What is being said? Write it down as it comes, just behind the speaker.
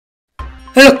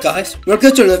Hello guys,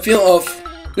 welcome to the review of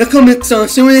the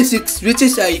Mixels 76, which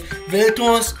is a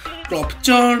Veltons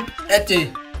sculpture at the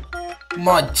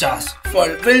Modjas.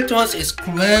 For Veltons is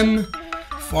Cream,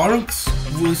 Forks,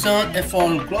 Wuzon, and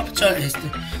for sculpture is the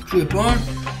Triple,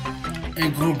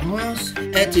 and Gurgurs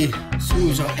at the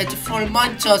Suzo. At the for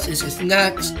Modjas is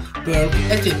Snacks, Burg,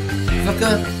 at the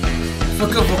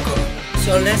Vuka.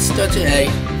 So let's start today.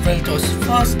 Veltons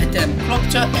first, and then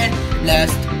sculpture, and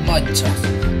last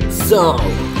Modjas. So,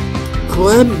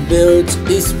 Clam build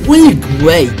is really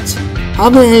great.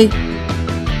 However,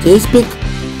 this big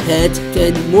head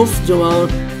can move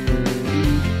around.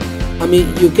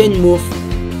 You can move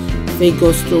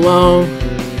fingers around.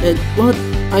 And what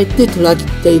I did like,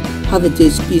 they have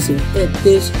this piece, and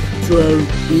this drum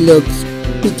looks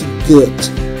pretty good.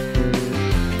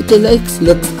 The legs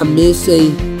looks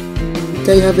amazing.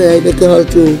 They have a how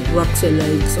to rock the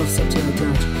legs or something like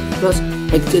that. Plus,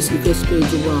 like this, you can spin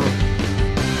it around.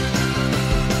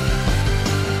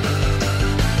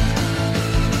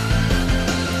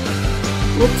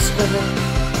 Oops,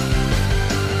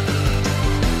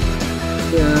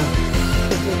 yeah.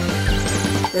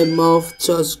 And mouth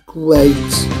just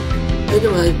great.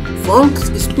 Anyway, Fox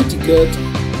is pretty good.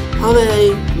 Have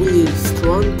a really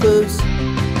strong curse.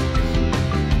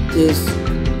 This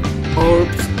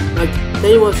arms, like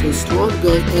they was a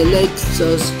stronger and legs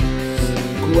just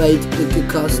great with the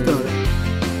custard.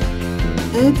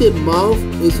 And the mouth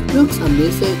looks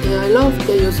amazing, and I love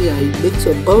that you see a mix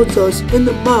of both sides in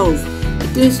the mouth.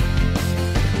 This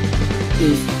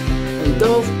is a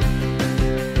dove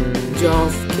jaw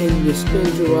can be spin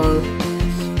around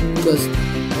because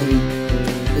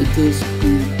it is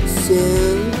pieces,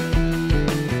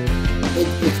 and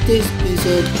if this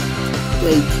pieces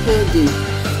they can be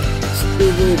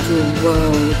spin it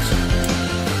around.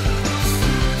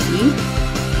 See?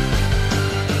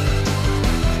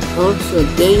 Also,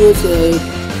 they use a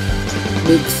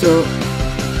mixer.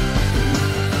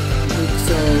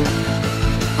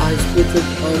 I split it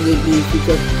on the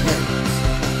difficult hands,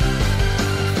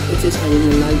 which is I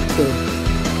really like it.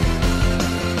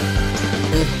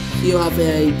 And you have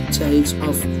a change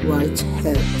of right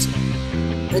hand.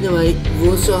 Anyway,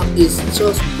 Rosa is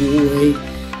just boy.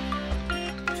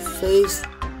 Face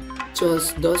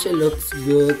just doesn't look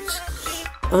good.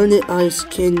 Only eyes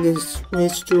can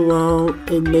switch around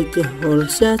and make a whole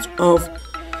set of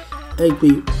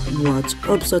angry words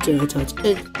of such a touch.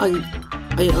 And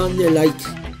I only like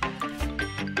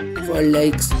for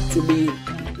legs to be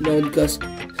longer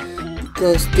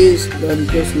because this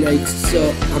longer legs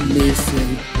so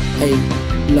amazing. I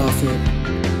love it.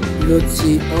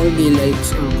 Lucy only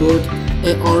legs are good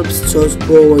and arms just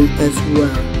boring as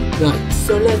well. Right,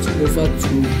 so let's move on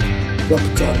to crop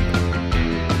top.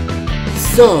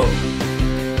 So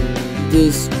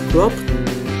this crop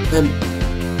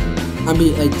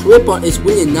a triple is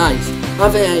really nice.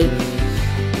 However,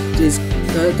 this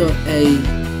kind of a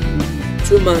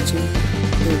too much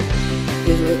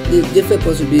different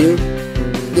possible,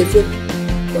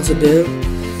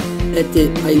 and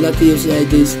I like to use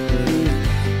this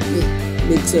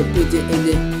mixer put it in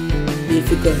the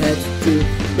difficult head to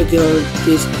make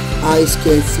this eyes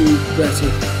can see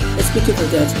better. And speaking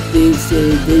of that,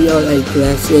 they are a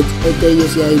graduate and they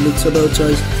use a mixable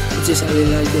choice, which is I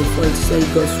really like it for the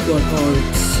sake of for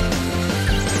arms.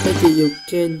 And you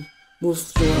can move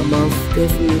through a mouth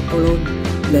definitely along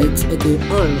legs and the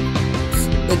arms.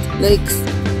 And legs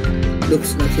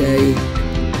looks like a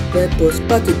purpose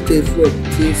but it different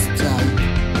this time.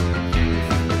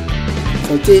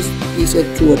 So this is a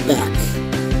to a back.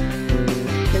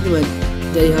 Anyway,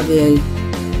 they have a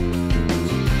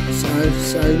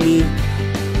salmi.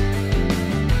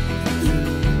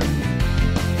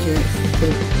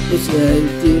 It's this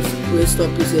way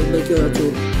stop is a maker to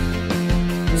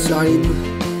slime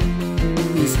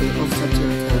piece of such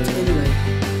like that. Anyway,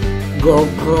 Go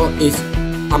is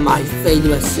my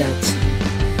favorite set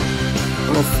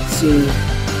of series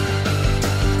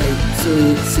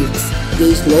 6.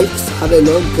 These legs have a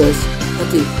long curse, but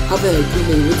they have a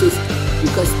agreement which is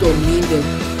because don't mean them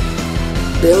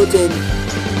building.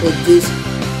 And this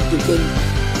you can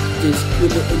just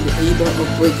put it in the able of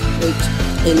break edge,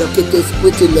 and look at this,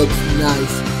 which it looks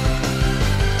nice.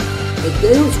 And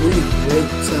they was really great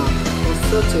job of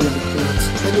something like that.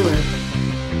 Anyway,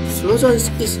 Frozen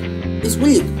is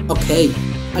really okay.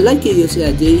 I like it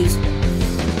using these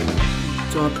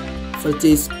top for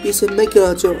this piece of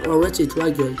maker already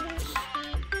dragon.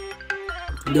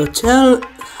 The tail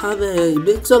have a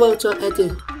mix of at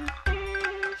the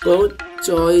both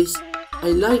choice. I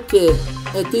like it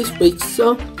at this week,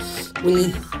 so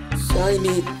really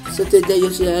slimy. So today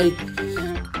you see I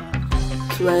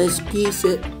trash piece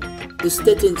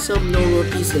instead in some normal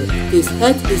pieces. His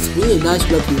head is really nice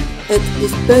looking and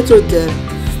is better than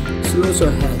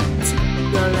Slaughter head.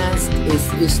 The last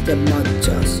is the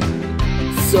Manchas.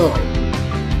 So,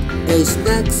 a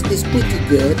snacks is pretty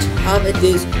good. Having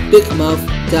this big mouth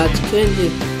that candy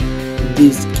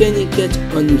get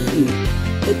on here.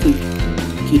 Let it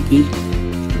keep it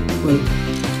well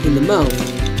in the mouth.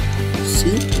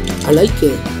 See, I like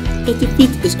it. And the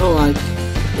feet is alright.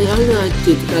 And I like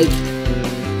it like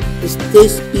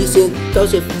this piece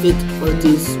doesn't fit for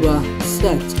this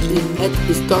set.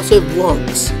 It doesn't work.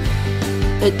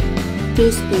 And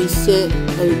this is a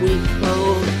weak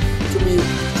power to me.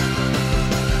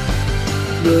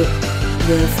 The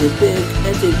big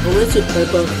and the orange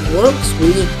pepper works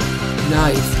really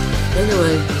nice.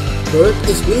 Anyway, bird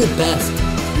is really best.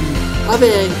 Having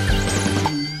a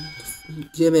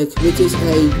gimmick which is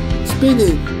a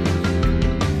spinning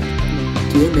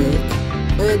gimmick,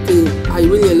 and I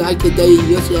really like it. They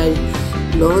use a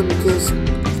longest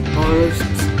arms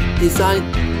design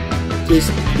this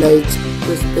blade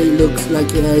because they look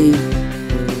like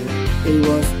it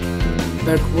was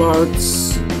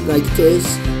backwards like this.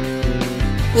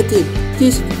 I think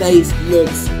this face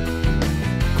looks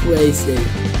crazy.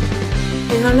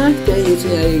 And I like that it's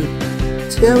a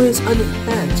tail on the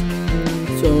head.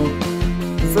 So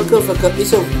Fucker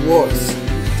is a worse.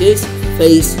 This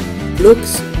face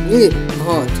looks really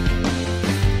hard.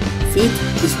 Feet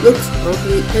looks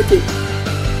ugly at it.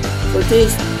 For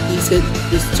this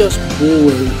it's just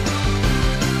boring.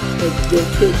 And the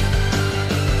kid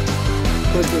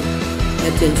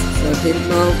at the fucking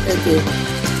mouth and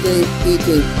they eat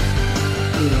it.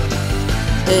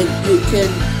 And you can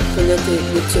connect it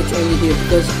with such only here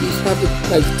because you have it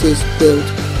like this built.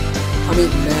 I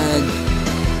mean, man.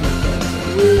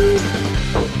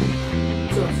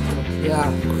 Yeah.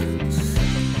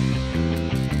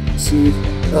 See,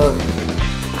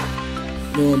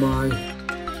 no mind.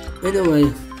 Anyway,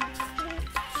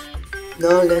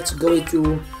 now let's go to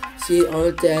see all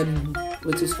of them,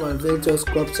 which is one Virtuous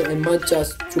Clubs and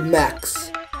Manchas to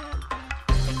max.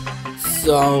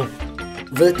 So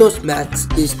Virtuous Max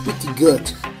is pretty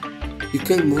good. You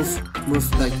can move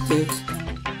like this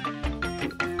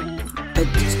and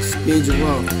speed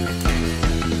around.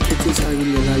 It is I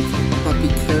really like it, but be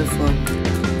careful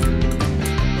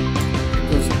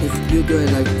because if you do it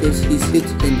like this, he's hit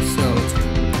himself.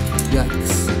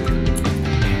 Yikes.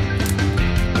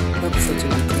 Not such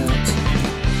like that.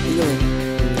 You know,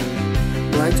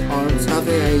 right arms have a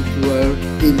where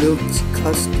it looks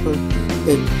custom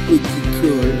and pretty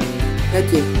cool. And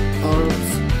the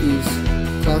arms is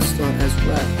custom as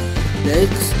well.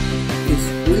 Legs is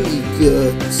really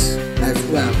good as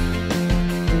well.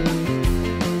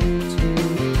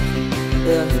 I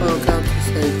found out to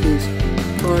say this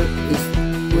part is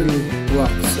really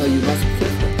rough, so you must be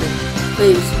careful. The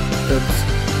face looks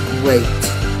great.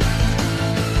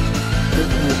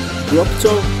 And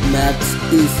Raptor Max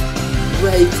is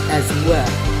great as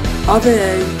well.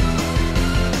 Other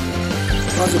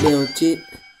possibility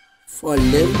for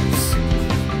limbs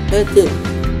and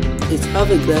it's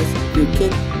hourglass. You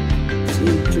can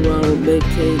see to make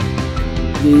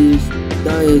these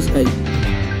nice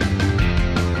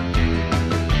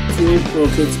two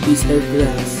rockets piece of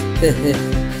glass.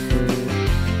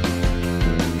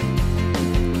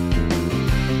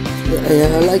 I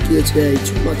like it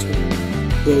too much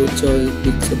joy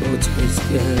mix about his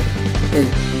and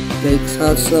makes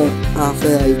also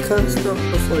after a custom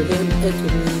for him and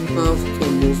the mouth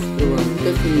can move around.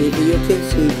 Definitely you can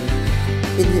see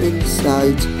in the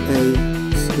inside a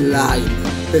slime.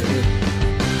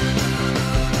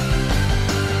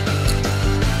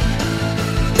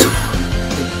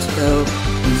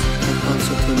 Is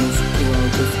also can move around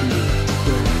definitely.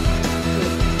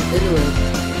 Anyway,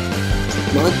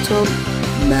 Quantum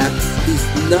Max is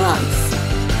nice.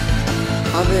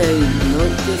 Having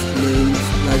not just names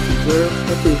like a girl,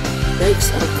 but it makes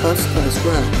a custom as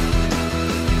well.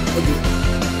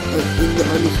 In the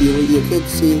under here you can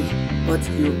see what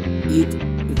you eat.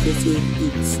 You can see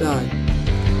inside.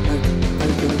 Like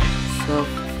so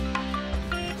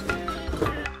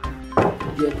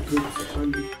get this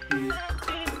under here.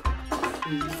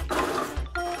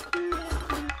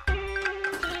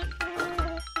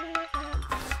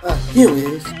 Here it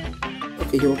is.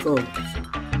 Okay, here we go.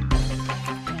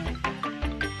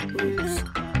 Oops.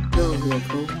 No, here we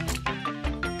go.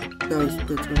 Now it's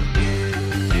better.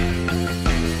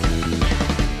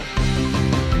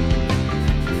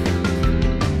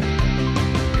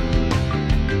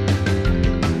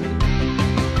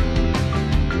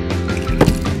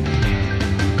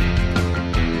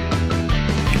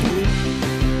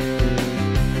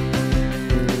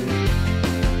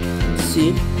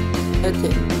 see at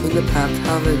the, in the pack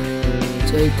have a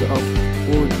take off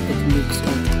wood at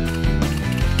Mixel.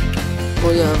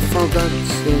 Oh yeah, I forgot to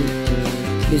say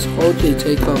this whole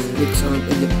take off Mixel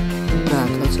in the pack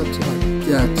or something like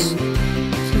that.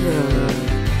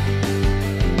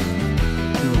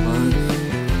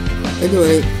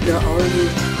 Anyway, there are only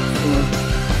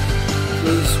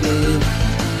 3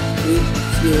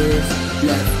 series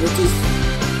left, which is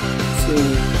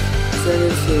series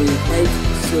 7, series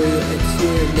 8, series and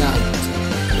series 9.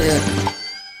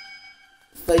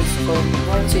 Thanks for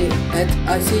watching and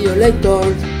I see you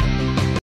later.